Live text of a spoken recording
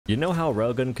You know how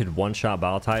Railgun could one-shot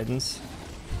Battle Titans?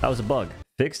 That was a bug.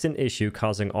 Fixed an issue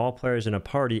causing all players in a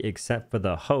party except for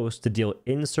the host to deal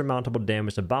insurmountable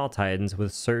damage to Battle Titans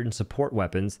with certain support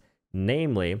weapons,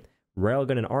 namely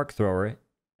Railgun and Arc Thrower,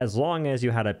 as long as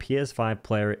you had a PS5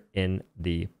 player in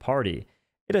the party.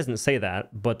 It doesn't say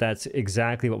that, but that's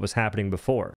exactly what was happening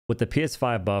before. With the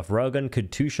PS5 buff, Railgun could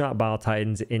two-shot Battle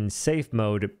Titans in safe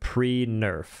mode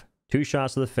pre-nerf. 2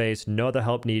 shots to the face, no other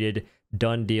help needed,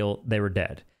 done deal, they were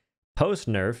dead.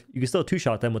 Post-nerf, you can still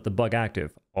two-shot them with the bug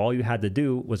active. All you had to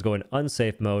do was go in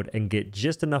unsafe mode and get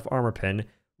just enough armor pin,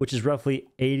 which is roughly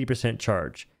 80%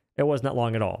 charge. It wasn't that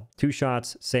long at all. 2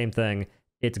 shots, same thing,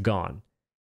 it's gone.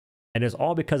 And it's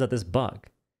all because of this bug.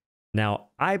 Now,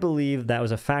 I believe that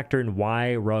was a factor in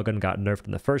why Railgun got nerfed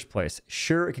in the first place.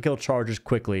 Sure, it could kill chargers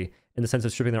quickly in the sense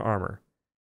of stripping their armor,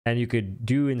 and you could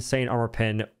do insane armor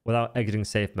pin without exiting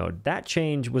safe mode. That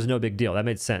change was no big deal. That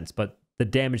made sense, but the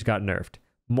damage got nerfed.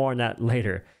 More on that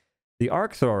later. The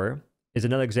Arc Thrower is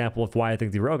another example of why I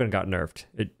think the Railgun got nerfed.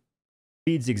 It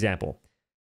feeds the example.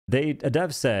 A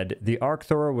dev said the Arc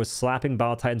Thrower was slapping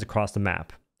Battle Titans across the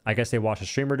map. I guess they watched a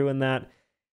streamer doing that.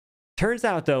 Turns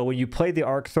out, though, when you play the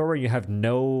Arc Thrower and you have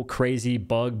no crazy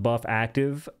bug buff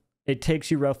active, it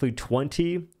takes you roughly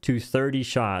 20 to 30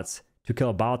 shots to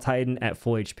kill a Battle Titan at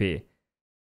full HP.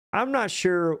 I'm not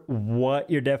sure what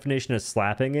your definition of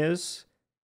slapping is,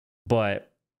 but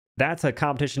that's a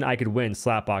competition I could win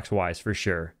slapbox-wise for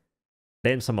sure.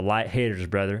 Them some light haters,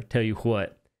 brother. Tell you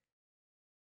what.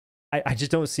 I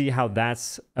just don't see how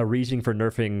that's a reasoning for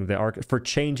nerfing the Arc, for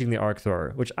changing the Arc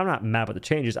Thrower, which I'm not mad about the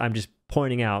changes. I'm just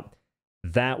pointing out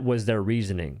that was their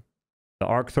reasoning. The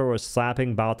Arc Thrower was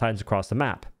slapping Battle Titans across the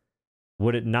map.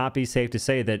 Would it not be safe to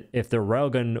say that if the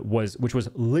Railgun was, which was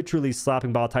literally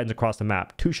slapping Battle Titans across the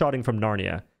map, two-shotting from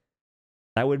Narnia,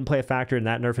 that wouldn't play a factor in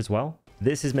that nerf as well?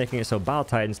 This is making it so Battle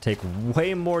Titans take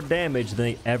way more damage than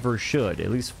they ever should, at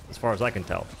least as far as I can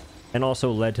tell. And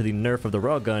also led to the nerf of the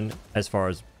Railgun, as far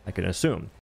as I can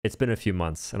assume. It's been a few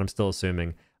months, and I'm still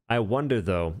assuming. I wonder,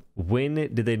 though, when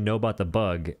did they know about the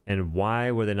bug, and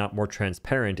why were they not more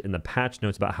transparent in the patch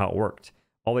notes about how it worked?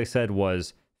 All they said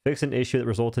was, fix an issue that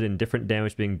resulted in different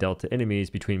damage being dealt to enemies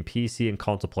between PC and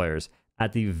console players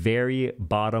at the very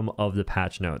bottom of the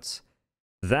patch notes.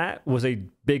 That was a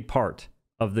big part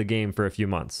of the game for a few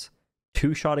months.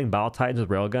 Two-shotting Battle Titans with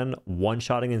Railgun,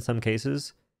 one-shotting in some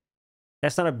cases.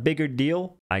 That's not a bigger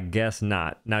deal? I guess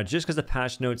not. Now, just because the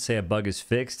patch notes say a bug is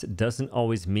fixed doesn't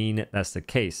always mean that's the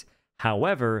case.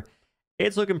 However,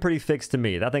 it's looking pretty fixed to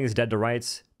me. That thing is dead to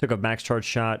rights. Took a max charge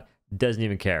shot. Doesn't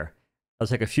even care. I'll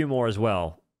take a few more as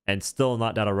well. And still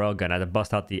not down a Railgun. I had to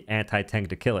bust out the anti-tank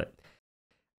to kill it.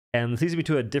 And this leads me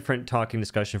to a different talking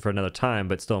discussion for another time,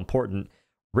 but still important.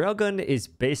 Railgun is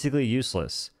basically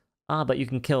useless. But you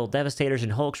can kill Devastators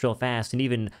and Hulks real fast, and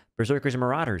even Berserkers and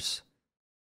Marauders.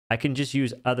 I can just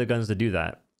use other guns to do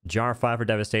that. GR5 for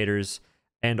Devastators,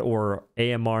 and or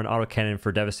AMR and autocannon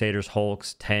for Devastators,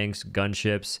 Hulks, tanks,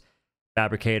 gunships,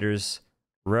 fabricators.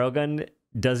 Railgun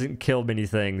doesn't kill many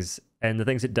things, and the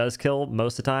things it does kill,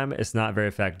 most of the time, it's not very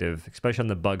effective, especially on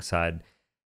the bug side.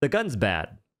 The gun's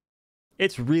bad.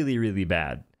 It's really, really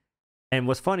bad. And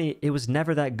what's funny, it was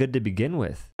never that good to begin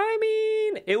with. I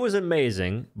mean, it was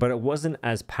amazing, but it wasn't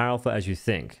as powerful as you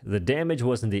think. The damage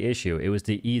wasn't the issue, it was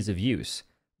the ease of use.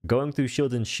 Going through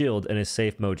shield and shield in a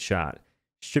safe mode shot.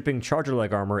 Stripping charger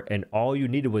leg armor, and all you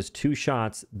needed was 2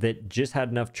 shots that just had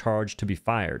enough charge to be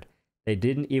fired. They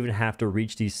didn't even have to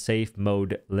reach the safe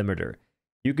mode limiter.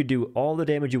 You could do all the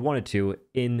damage you wanted to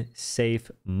in safe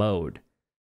mode.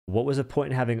 What was the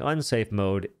point in having unsafe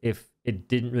mode if it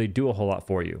didn't really do a whole lot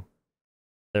for you?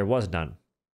 There was none.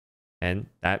 And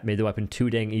that made the weapon too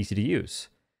dang easy to use.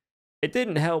 It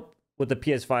didn't help with the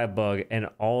PS5 bug and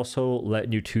also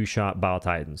letting you two-shot Battle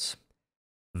Titans.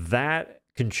 That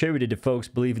contributed to folks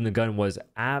believing the gun was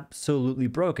absolutely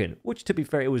broken, which, to be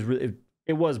fair,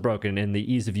 it was broken in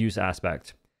the ease of use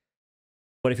aspect.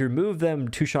 But if you remove them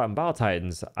two-shot Battle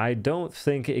Titans, I don't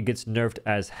think it gets nerfed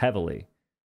as heavily,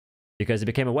 because it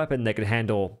became a weapon that could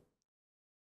handle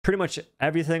pretty much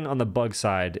everything on the bug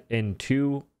side in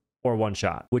 2 or 1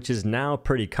 shot, which is now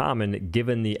pretty common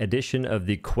given the addition of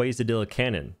the Quasadilla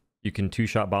cannon. You can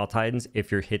two-shot Battle Titans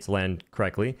if your hits land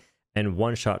correctly, and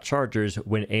one-shot chargers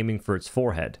when aiming for its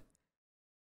forehead.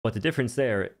 But the difference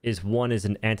there is one is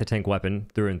an anti-tank weapon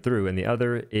through and through, and the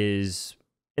other is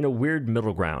in a weird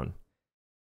middle ground.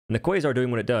 And the Quasar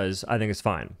doing what it does, I think is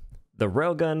fine. The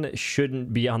Railgun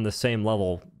shouldn't be on the same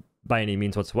level by any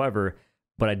means whatsoever,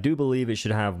 but I do believe it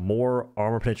should have more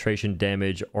armor penetration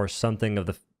damage or something of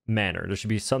the manner. There should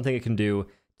be something it can do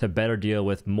to better deal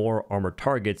with more armored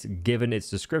targets, given its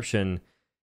description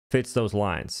fits those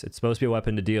lines. It's supposed to be a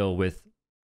weapon to deal with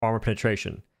armor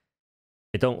penetration.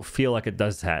 It don't feel like it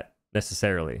does that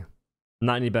necessarily.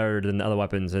 Not any better than other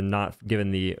weapons and not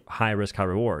given the high risk, high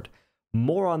reward.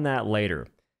 More on that later.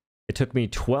 It took me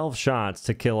 12 shots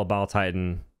to kill a Bile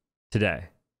Titan today.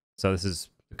 So this is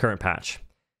the current patch.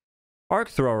 Arc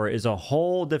Thrower is a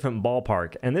whole different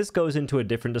ballpark, and this goes into a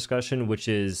different discussion, which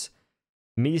is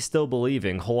me still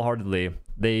believing wholeheartedly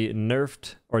they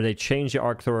nerfed or they changed the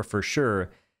Arc Thrower for sure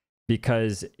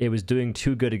because it was doing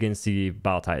too good against the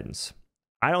Bile Titans.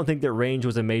 I don't think that range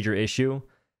was a major issue,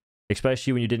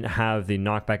 especially when you didn't have the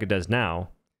knockback it does now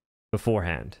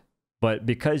beforehand. But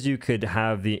because you could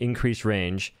have the increased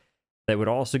range that would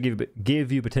also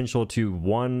give you potential to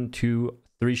 1, 2,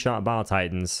 3 shot Bile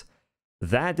Titans,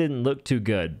 that didn't look too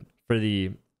good for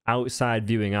the outside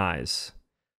viewing eyes,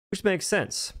 which makes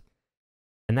sense.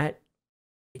 And that,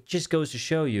 it just goes to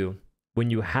show you, when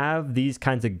you have these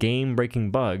kinds of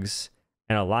game-breaking bugs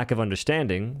and a lack of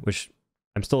understanding, which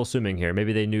I'm still assuming here,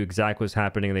 maybe they knew exactly what's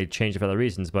happening and they changed it for other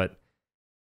reasons, but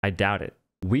I doubt it.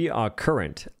 We are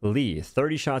currently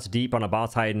 30 shots deep on a Bile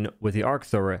Titan with the Arc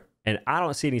Thrower, and I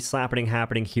don't see any slapping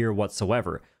happening here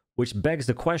whatsoever, which begs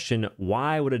the question,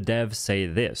 why would a dev say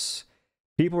this?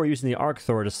 People are using the Arc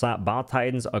Thrower to slap Bile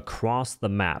Titans across the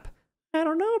map. I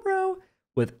don't know, bro.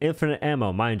 With infinite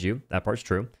ammo, mind you, that part's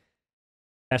true.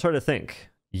 I started to think,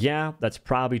 yeah, that's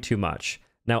probably too much.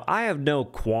 Now, I have no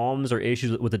qualms or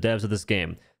issues with the devs of this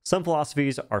game. Some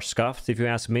philosophies are scuffed, if you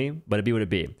ask me, but it'd be what it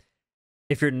be.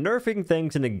 If you're nerfing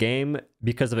things in the game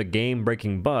because of a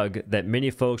game-breaking bug that many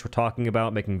folks were talking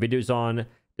about, making videos on,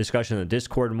 discussion in the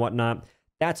Discord and whatnot,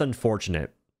 that's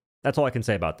unfortunate. That's all I can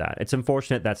say about that. It's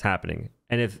unfortunate that's happening.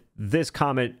 And if this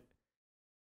comment,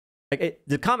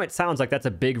 the comment sounds like that's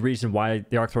a big reason why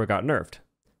the Arc Thrower got nerfed.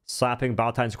 Slapping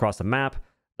Bile Titans across the map,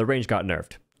 the range got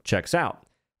nerfed. Checks out.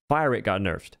 Fire rate got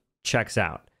nerfed. Checks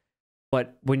out.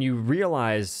 But when you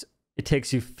realize it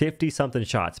takes you 50-something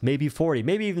shots, maybe 40,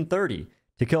 maybe even 30,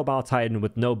 to kill Bile Titan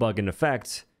with no bug in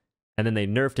effect, and then they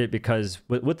nerfed it because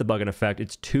with the bug in effect,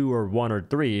 it's 2 or 1 or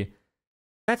 3,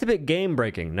 that's a bit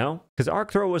game-breaking, no? Because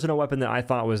Arc Thrower wasn't a weapon that I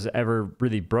thought was ever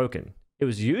really broken. It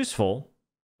was useful,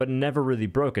 but never really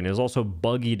broken. It was also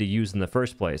buggy to use in the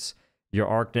first place. Your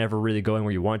arc never really going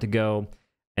where you want it to go,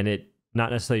 and it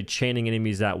not necessarily chaining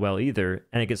enemies that well either,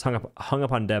 and it gets hung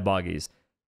up on dead boggies.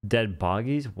 Dead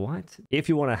boggies? What? If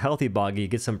you want a healthy boggy,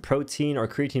 get some protein or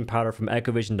creatine powder from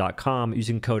ecovision.com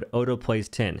using code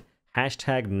OhDough10.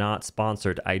 Hashtag not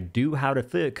sponsored. I do have an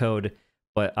affiliate code,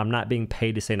 but I'm not being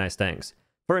paid to say nice things.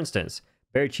 For instance,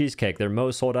 berry cheesecake, their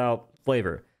most sold out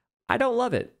flavor. I don't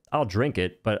love it. I'll drink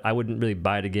it, but I wouldn't really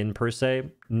buy it again per se.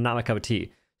 Not my cup of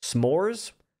tea.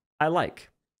 S'mores, I like.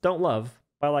 Don't love,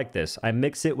 but I like this. I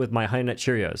mix it with my Honey Nut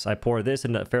Cheerios. I pour this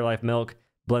into Fairlife milk,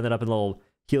 blend it up in a little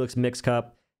Helix mix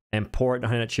cup, and pour it in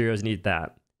Honey Nut Cheerios and eat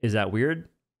that. Is that weird?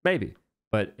 Maybe,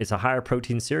 but it's a higher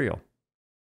protein cereal.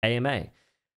 AMA.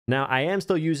 Now, I am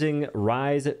still using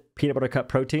Rise Peanut Butter Cup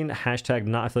Protein, hashtag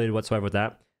not affiliated whatsoever with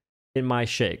that, in my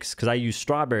shakes, because I use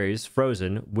strawberries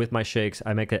frozen with my shakes.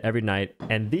 I make it every night,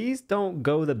 and these don't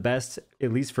go the best,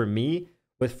 at least for me,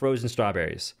 with frozen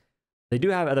strawberries. They do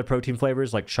have other protein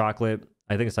flavors like chocolate.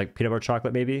 I think it's like peanut butter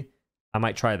chocolate maybe. I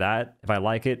might try that. If I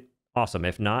like it, awesome.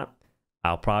 If not,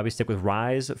 I'll probably stick with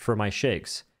Rise for my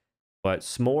shakes. But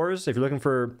s'mores, if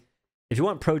you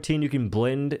want protein you can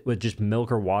blend with just milk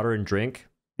or water and drink,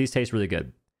 these taste really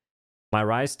good. My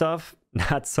Rise stuff,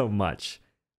 not so much.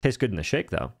 Tastes good in the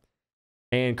shake though.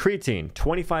 And creatine,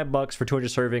 25 bucks for 200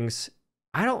 servings.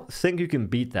 I don't think you can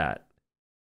beat that.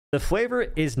 The flavor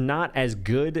is not as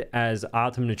good as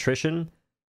Optimum Nutrition,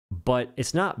 but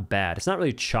it's not bad. It's not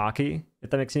really chalky, if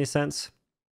that makes any sense.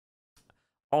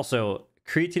 Also,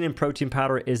 creatine and protein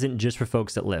powder isn't just for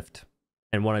folks that lift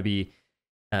and want to be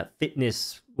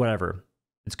fitness, whatever.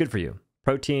 It's good for you.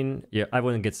 Protein, yeah,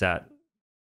 everyone gets that.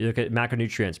 You look at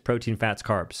macronutrients, protein, fats,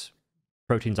 carbs.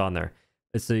 Protein's on there.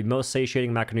 It's the most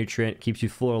satiating macronutrient, keeps you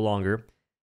fuller longer.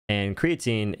 And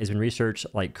creatine has been researched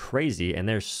like crazy, and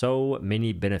there's so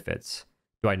many benefits.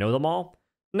 Do I know them all?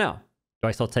 No. Do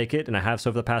I still take it, and I have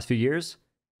so for the past few years?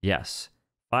 Yes.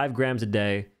 5 grams a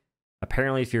day.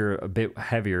 Apparently, if you're a bit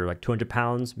heavier, like 200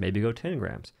 pounds, maybe go 10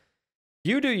 grams.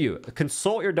 You do you.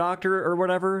 Consult your doctor or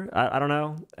whatever. I don't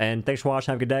know. And thanks for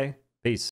watching. Have a good day. Peace.